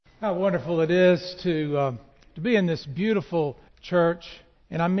How wonderful it is to be in this beautiful church,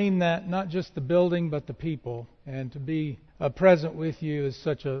 and I mean that not just the building but the people. And to be present with you is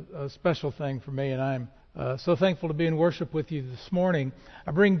such a special thing for me, and I'm so thankful to be in worship with you this morning. I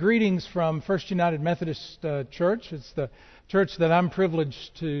bring greetings from First United Methodist Church. It's the church that I'm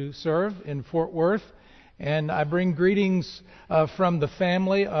privileged to serve in Fort Worth. And I bring greetings from the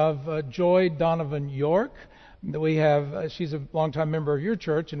family of Joy Donovan York. We have, she's a longtime member of your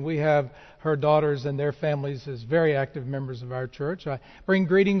church, and we have her daughters and their families as very active members of our church. I bring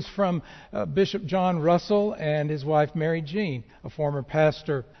greetings from Bishop John Russell and his wife Mary Jean, a former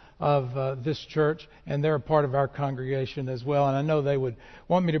pastor of this church, and they're a part of our congregation as well. And I know they would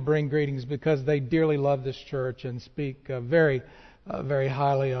want me to bring greetings because they dearly love this church and speak very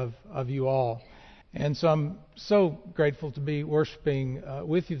highly of you all. And so I'm so grateful to be worshiping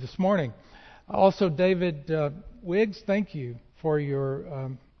with you this morning. Also, David Wiggs, thank you for your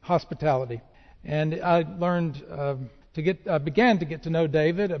hospitality. And I learned began to get to know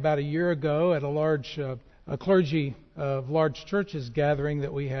David about a year ago at a large clergy of large churches gathering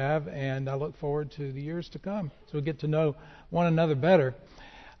that we have, and I look forward to the years to come so we get to know one another better.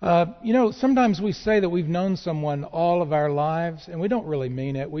 Sometimes we say that we've known someone all of our lives, and we don't really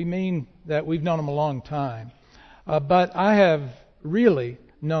mean it. We mean that we've known them a long time. But I have really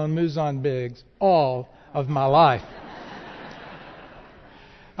known Muzan Biggs all of my life.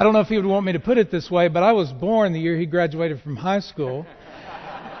 I don't know if he would want me to put it this way, but I was born the year he graduated from high school.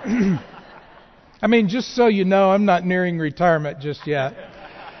 I mean, just so you know, I'm not nearing retirement just yet.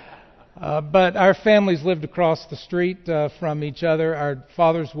 But our families lived across the street from each other. Our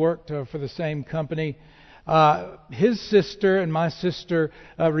fathers worked for the same company. His sister and my sister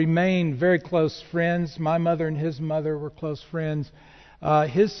remained very close friends. My mother and his mother were close friends.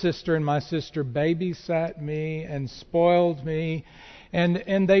 His sister and my sister babysat me and spoiled me.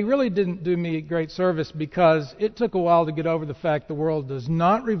 And they really didn't do me great service because it took a while to get over the fact the world does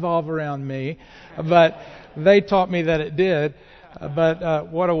not revolve around me. But they taught me that it did. But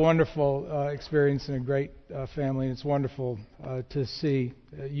what a wonderful experience and a great family. And it's wonderful to see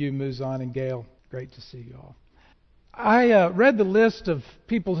you, Muzan and Gail. Great to see you all. I read the list of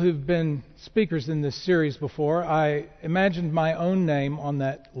people who've been speakers in this series before. I imagined my own name on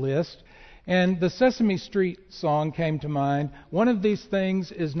that list. And the Sesame Street song came to mind. One of these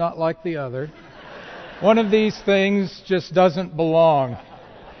things is not like the other. One of these things just doesn't belong.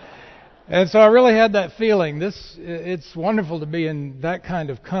 And so I really had that feeling. It's wonderful to be in that kind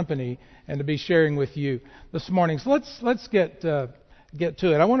of company and to be sharing with you this morning. So let's get to it.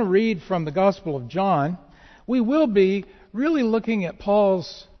 I want to read from the Gospel of John. We will be really looking at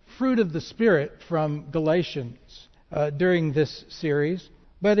Paul's fruit of the Spirit from Galatians during this series.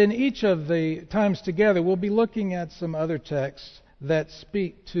 But in each of the times together, we'll be looking at some other texts that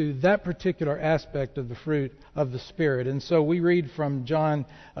speak to that particular aspect of the fruit of the Spirit. And so we read from John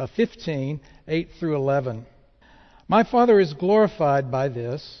 15, 8 through 11. My Father is glorified by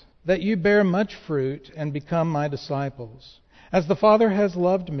this, that you bear much fruit and become my disciples. As the Father has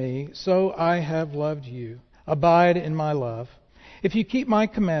loved me, so I have loved you. Abide in my love. If you keep my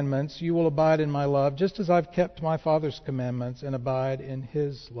commandments, you will abide in my love, just as I've kept my Father's commandments and abide in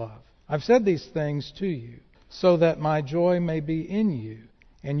his love. I've said these things to you, so that my joy may be in you,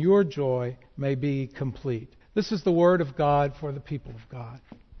 and your joy may be complete. This is the word of God for the people of God.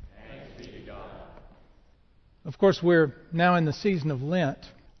 Thanks be to God. Of course, we're now in the season of Lent.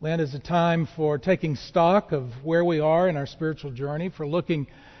 Lent is a time for taking stock of where we are in our spiritual journey, for looking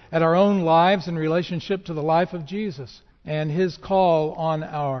at our own lives in relationship to the life of Jesus and his call on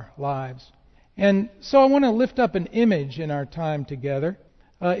our lives. And so I want to lift up an image in our time together.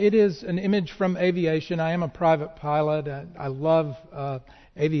 It is an image from aviation. I am a private pilot. I love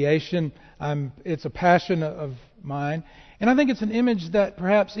aviation. It's a passion of mine. And I think it's an image that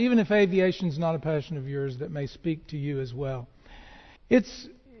perhaps, even if aviation is not a passion of yours, that may speak to you as well.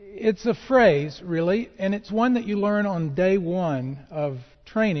 It's a phrase, really, and it's one that you learn on day one of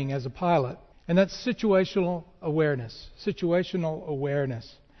training as a pilot. And that's situational awareness. Situational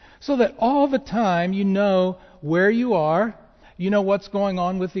awareness. So that all the time you know where you are, you know what's going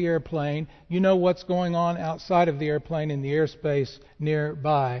on with the airplane, you know what's going on outside of the airplane in the airspace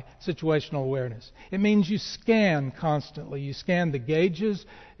nearby. Situational awareness. It means you scan constantly. You scan the gauges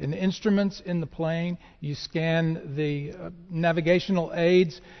and the instruments in the plane. You scan the navigational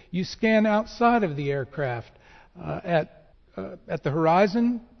aids. You scan outside of the aircraft at the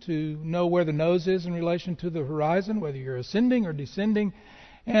horizon to know where the nose is in relation to the horizon, whether you're ascending or descending.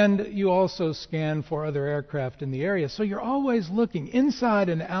 And you also scan for other aircraft in the area. So you're always looking inside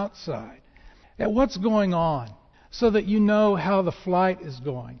and outside at what's going on so that you know how the flight is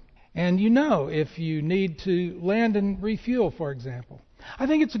going. And you know if you need to land and refuel, for example. I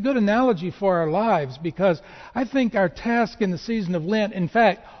think it's a good analogy for our lives because I think our task in the season of Lent, in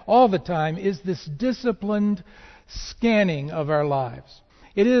fact, all the time, is this disciplined scanning of our lives.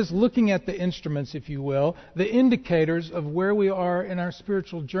 It is looking at the instruments, if you will, the indicators of where we are in our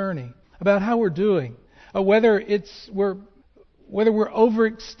spiritual journey, about how we're doing, whether we're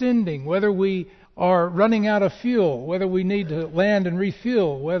overextending, whether we are running out of fuel, whether we need to land and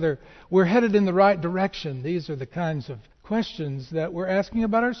refuel, whether we're headed in the right direction. These are the kinds of questions that we're asking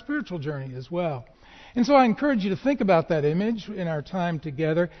about our spiritual journey as well. And so I encourage you to think about that image in our time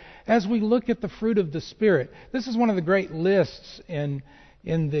together as we look at the fruit of the Spirit. This is one of the great lists in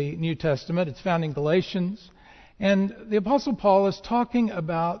the New Testament. It's found in Galatians. And the Apostle Paul is talking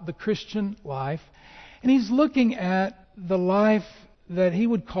about the Christian life. And he's looking at the life that he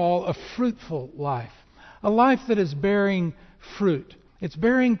would call a fruitful life. A life that is bearing fruit. It's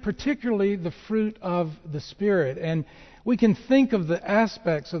bearing particularly the fruit of the Spirit. And we can think of the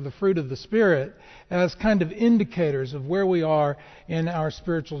aspects of the fruit of the Spirit as kind of indicators of where we are in our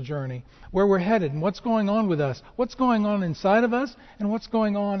spiritual journey, where we're headed and what's going on with us, what's going on inside of us, and what's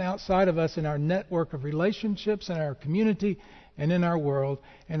going on outside of us in our network of relationships, in our community, and in our world,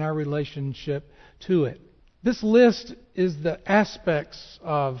 and our relationship to it. This list is the aspects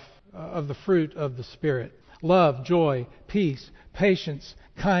of the fruit of the Spirit. Love, joy, peace, patience,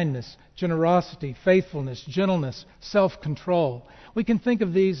 kindness, generosity, faithfulness, gentleness, self-control. We can think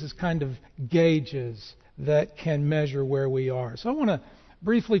of these as kind of gauges that can measure where we are. So I want to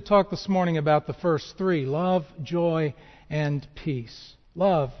briefly talk this morning about the first three: love, joy, and peace.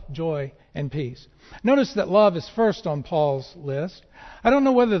 Love, joy, and peace. Notice that love is first on Paul's list. I don't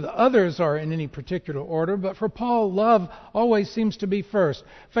know whether the others are in any particular order, but for Paul, love always seems to be first.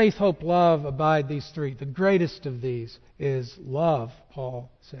 Faith, hope, love abide these three. The greatest of these is love,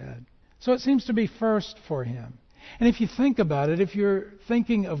 Paul said. So it seems to be first for him. And if you think about it, if you're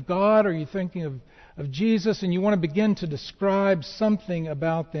thinking of God or you're thinking of Jesus and you want to begin to describe something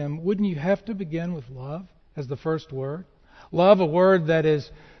about them, wouldn't you have to begin with love as the first word? Love, a word that is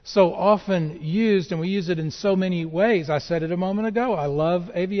so often used, and we use it in so many ways. I said it a moment ago. I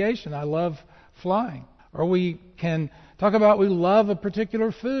love aviation. I love flying. Or we can talk about we love a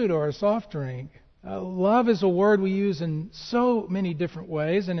particular food or a soft drink. Love is a word we use in so many different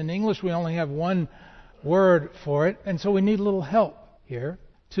ways, and in English we only have one word for it, and so we need a little help here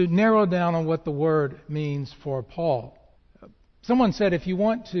to narrow down on what the word means for Paul. Someone said if you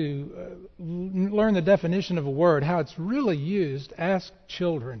want to learn the definition of a word, how it's really used, ask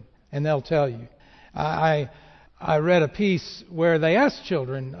children, and they'll tell you. I read a piece where they asked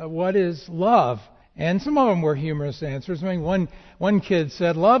children, what is love? And some of them were humorous answers. I mean, one kid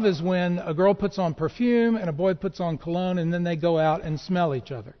said, love is when a girl puts on perfume and a boy puts on cologne, and then they go out and smell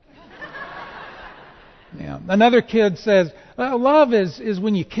each other. Yeah. Another kid says, love is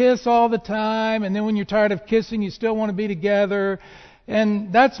when you kiss all the time, and then when you're tired of kissing, you still want to be together.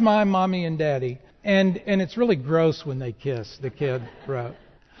 And that's my mommy and daddy. And it's really gross when they kiss, the kid wrote.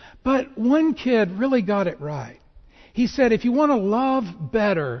 But one kid really got it right. He said, if you want to love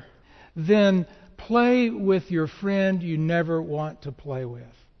better, then play with your friend you never want to play with.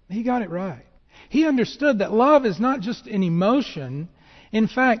 He got it right. He understood that love is not just an emotion. In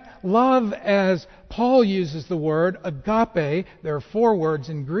fact, love, as Paul uses the word, agape, there are 4 words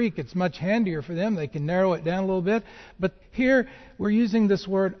in Greek. It's much handier for them. They can narrow it down a little bit. But here we're using this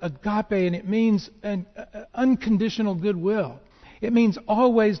word agape, and it means an unconditional goodwill. It means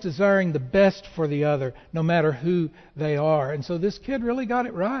always desiring the best for the other, no matter who they are. And so this kid really got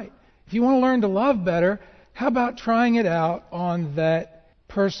it right. If you want to learn to love better, how about trying it out on that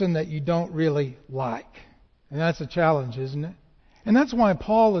person that you don't really like? And that's a challenge, isn't it? And that's why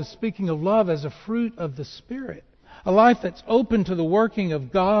Paul is speaking of love as a fruit of the Spirit. A life that's open to the working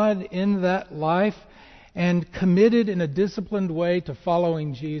of God in that life and committed in a disciplined way to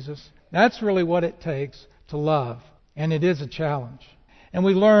following Jesus. That's really what it takes to love. And it is a challenge. And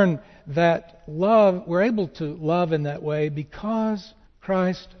we learn that love, we're able to love in that way because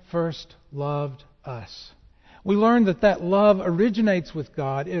Christ first loved us. We learn that love originates with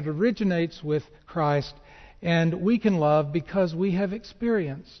God. It originates with Christ. And we can love because we have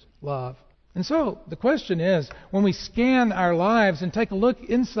experienced love. And so the question is, when we scan our lives and take a look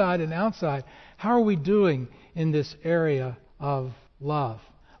inside and outside, how are we doing in this area of love?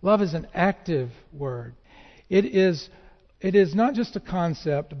 Love is an active word. It is not just a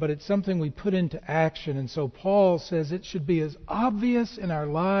concept, but it's something we put into action. And so Paul says it should be as obvious in our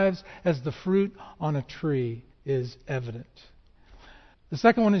lives as the fruit on a tree is evident. The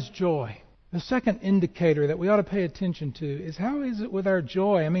second one is joy. The second indicator that we ought to pay attention to is how is it with our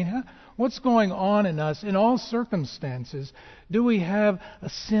joy? I mean, what's going on in us in all circumstances? Do we have a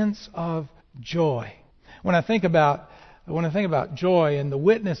sense of joy? When I think about joy and the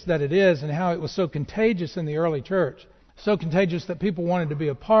witness that it is and how it was so contagious in the early church, so contagious that people wanted to be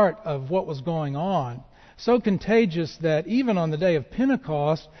a part of what was going on, so contagious that even on the day of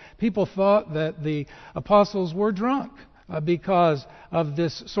Pentecost, people thought that the apostles were drunk because of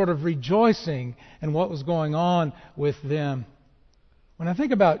this sort of rejoicing and what was going on with them. When I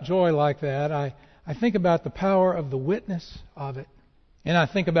think about joy like that, I think about the power of the witness of it. And I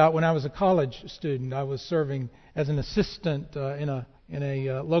think about when I was a college student, I was serving as an assistant in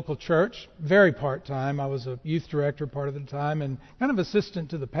a local church, very part-time. I was a youth director part of the time and kind of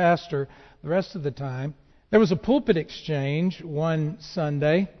assistant to the pastor the rest of the time. There was a pulpit exchange one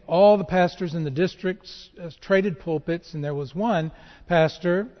Sunday. All the pastors in the districts traded pulpits, and there was one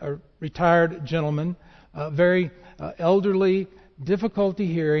pastor, a retired gentleman, very elderly, difficulty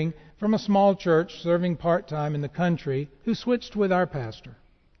hearing, from a small church serving part-time in the country, who switched with our pastor.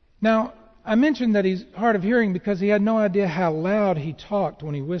 Now, I mentioned that he's hard of hearing because he had no idea how loud he talked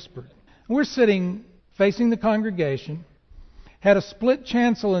when he whispered. We're sitting facing the congregation, had a split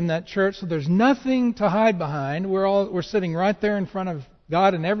chancel in that church, so there's nothing to hide behind. We're sitting right there in front of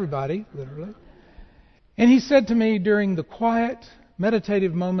God and everybody, literally. And he said to me during the quiet,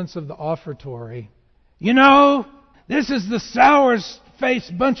 meditative moments of the offertory, "You know, this is the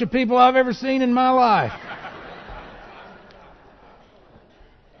sourest-faced bunch of people I've ever seen in my life."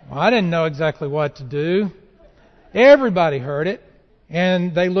 Well, I didn't know exactly what to do. Everybody heard it,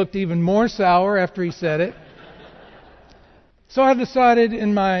 and they looked even more sour after he said it. So I decided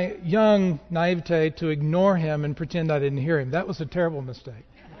in my young naivete to ignore him and pretend I didn't hear him. That was a terrible mistake.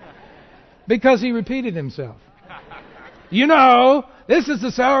 Because he repeated himself. "You know, this is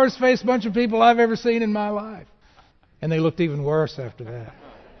the sourest-faced bunch of people I've ever seen in my life." And they looked even worse after that.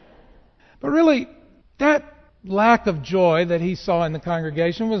 But really, that lack of joy that he saw in the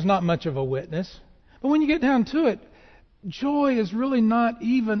congregation was not much of a witness. But when you get down to it, joy is really not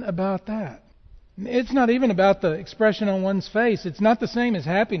even about that. It's not even about the expression on one's face. It's not the same as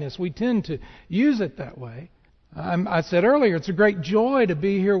happiness. We tend to use it that way. I said earlier, it's a great joy to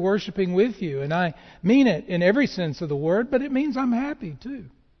be here worshiping with you. And I mean it in every sense of the word, but it means I'm happy too.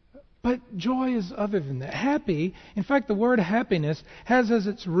 But joy is other than that. Happy, in fact, the word happiness has as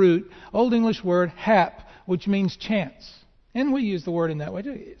its root Old English word hap, which means chance. And we use the word in that way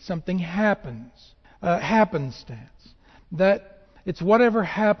too. Something happens. Happenstance. That it's whatever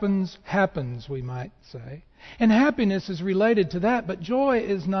happens, we might say. And happiness is related to that, but joy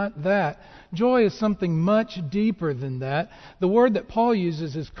is not that. Joy is something much deeper than that. The word that Paul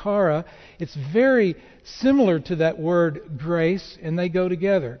uses is chara. It's very similar to that word grace, and they go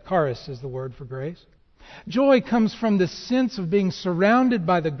together. Charis is the word for grace. Joy comes from the sense of being surrounded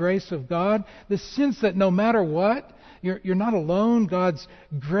by the grace of God, the sense that no matter what, you're not alone. God's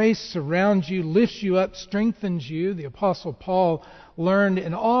grace surrounds you, lifts you up, strengthens you. The Apostle Paul learned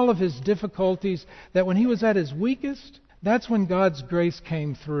in all of his difficulties that when he was at his weakest, that's when God's grace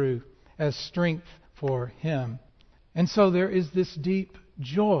came through as strength for him. And so there is this deep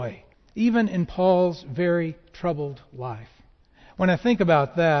joy, even in Paul's very troubled life. When I think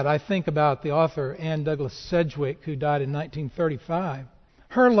about that, I think about the author Anne Douglas Sedgwick, who died in 1935.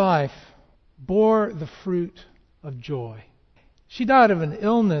 Her life bore the fruit of joy. She died of an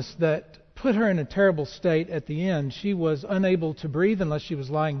illness that put her in a terrible state at the end. She was unable to breathe unless she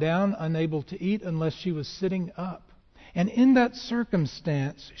was lying down, unable to eat unless she was sitting up. And in that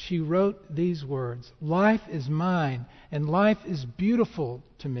circumstance, she wrote these words, "Life is mine, and life is beautiful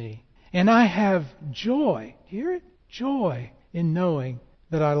to me. And I have joy," hear it? Joy in knowing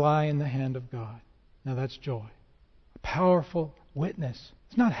that I lie in the hand of God. Now that's joy. A powerful witness.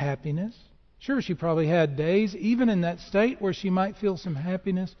 It's not happiness. Sure, she probably had days, even in that state, where she might feel some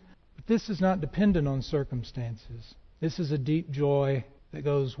happiness. But this is not dependent on circumstances. This is a deep joy that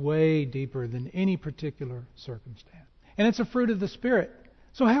goes way deeper than any particular circumstance. And it's a fruit of the Spirit.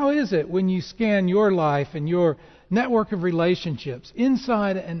 So how is it when you scan your life and your network of relationships,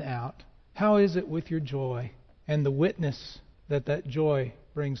 inside and out, how is it with your joy and the witness that that joy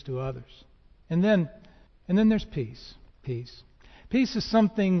brings to others? And then there's peace. Peace. Peace is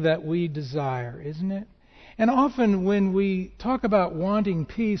something that we desire, isn't it? And often when we talk about wanting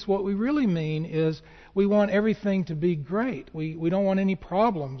peace, what we really mean is we want everything to be great. We don't want any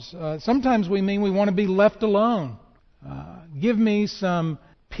problems. Sometimes we mean we want to be left alone. Give me some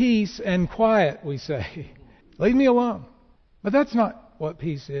peace and quiet, we say. Leave me alone. But that's not what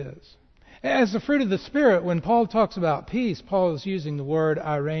peace is. As the fruit of the Spirit, when Paul talks about peace, Paul is using the word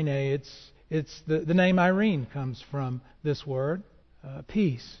eirene. It's the name Irene comes from this word,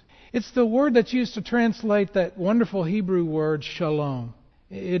 peace. It's the word that's used to translate that wonderful Hebrew word shalom.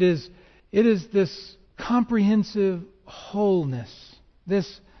 It is this comprehensive wholeness,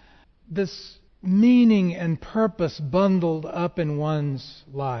 this meaning and purpose bundled up in one's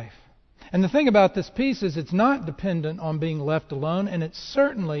life. And the thing about this peace is it's not dependent on being left alone, and it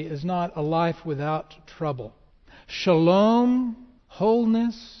certainly is not a life without trouble. Shalom,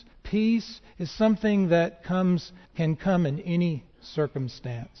 wholeness, peace is something that can come in any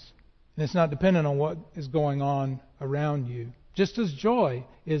circumstance. And it's not dependent on what is going on around you. Just as joy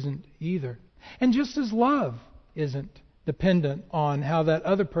isn't either. And just as love isn't dependent on how that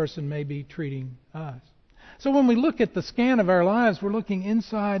other person may be treating us. So when we look at the scan of our lives, we're looking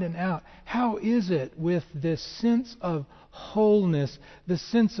inside and out. How is it with this sense of wholeness, this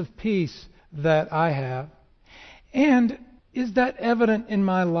sense of peace that I have? And is that evident in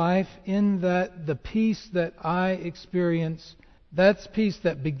my life in that the peace that I experience, that's peace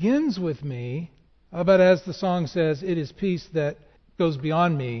that begins with me, but as the song says, it is peace that goes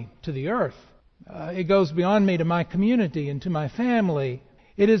beyond me to the earth. It goes beyond me to my community and to my family.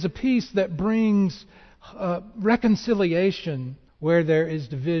 It is a peace that brings reconciliation where there is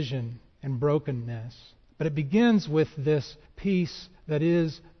division and brokenness. But it begins with this peace that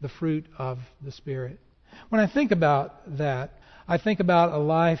is the fruit of the Spirit. When I think about that, I think about a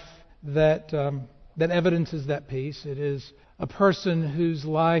life that evidences that peace. It is a person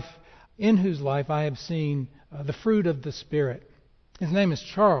in whose life I have seen the fruit of the Spirit. His name is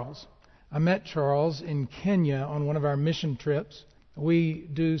Charles. I met Charles in Kenya on one of our mission trips. We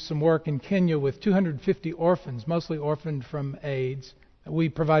do some work in Kenya with 250 orphans, mostly orphaned from AIDS. We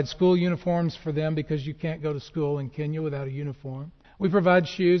provide school uniforms for them because you can't go to school in Kenya without a uniform. We provide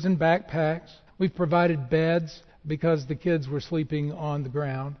shoes and backpacks. We've provided beds because the kids were sleeping on the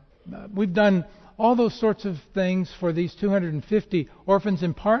ground. We've done all those sorts of things for these 250 orphans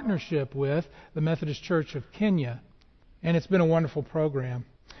in partnership with the Methodist Church of Kenya. And it's been a wonderful program.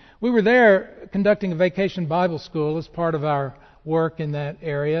 We were there conducting a vacation Bible school as part of our work in that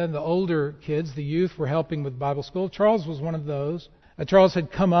area. The older kids, the youth, were helping with Bible school. Charles was one of those. Charles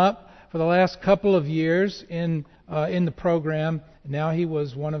had come up for the last couple of years in the program. Now he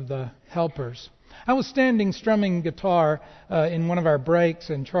was one of the helpers. I was standing strumming guitar in one of our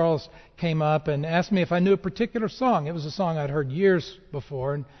breaks, and Charles came up and asked me if I knew a particular song. It was a song I'd heard years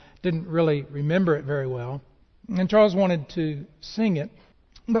before and didn't really remember it very well. And Charles wanted to sing it.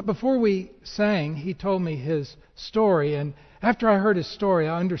 But before we sang, he told me his story, and after I heard his story,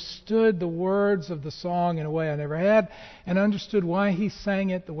 I understood the words of the song in a way I never had, and I understood why he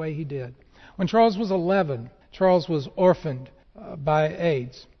sang it the way he did. When Charles was 11, Charles was orphaned by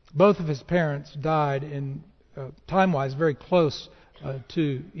AIDS. Both of his parents died in time-wise very close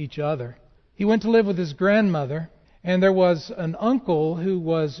to each other. He went to live with his grandmother, and there was an uncle who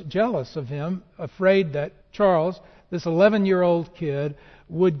was jealous of him, afraid that Charles, this 11-year-old kid,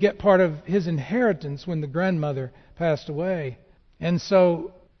 would get part of his inheritance when the grandmother passed away. And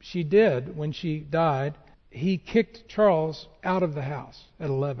so she did. When she died, he kicked Charles out of the house at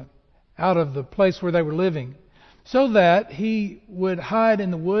 11, out of the place where they were living, so that he would hide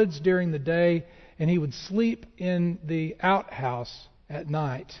in the woods during the day and he would sleep in the outhouse at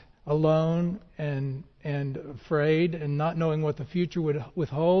night, alone and afraid and not knowing what the future would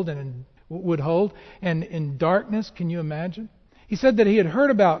hold and in darkness. Can you imagine? He said that he had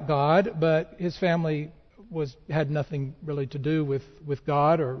heard about God, but his family had nothing really to do with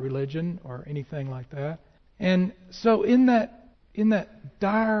God or religion or anything like that. And so in that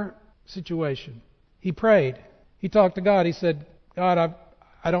dire situation, he prayed. He talked to God. He said, God,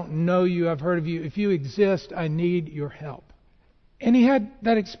 I don't know you. I've heard of you. If you exist, I need your help. And he had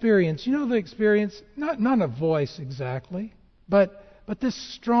that experience. You know the experience? Not a voice exactly, but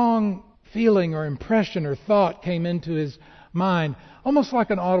this strong feeling or impression or thought came into his mind, almost like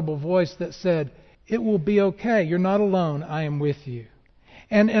an audible voice that said, it will be okay. You're not alone. I am with you.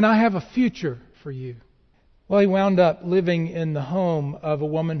 And I have a future for you. Well, he wound up living in the home of a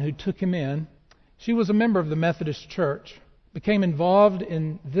woman who took him in. She was a member of the Methodist Church, became involved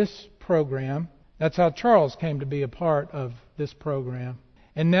in this program. That's how Charles came to be a part of this program.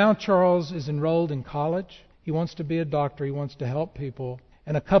 And now Charles is enrolled in college. He wants to be a doctor. He wants to help people.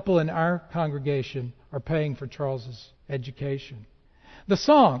 And a couple in our congregation are paying for Charles's education. The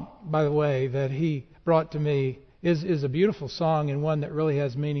song, by the way, that he brought to me is a beautiful song and one that really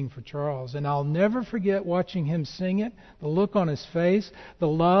has meaning for Charles. And I'll never forget watching him sing it, the look on his face, the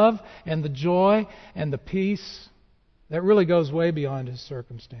love and the joy and the peace that really goes way beyond his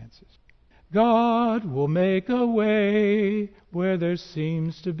circumstances. God will make a way where there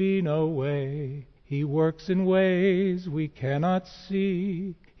seems to be no way. He works in ways we cannot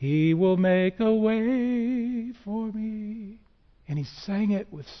see. He will make a way for me. And he sang it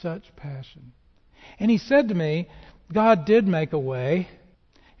with such passion. And he said to me, God did make a way,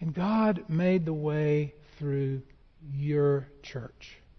 and God made the way through your church.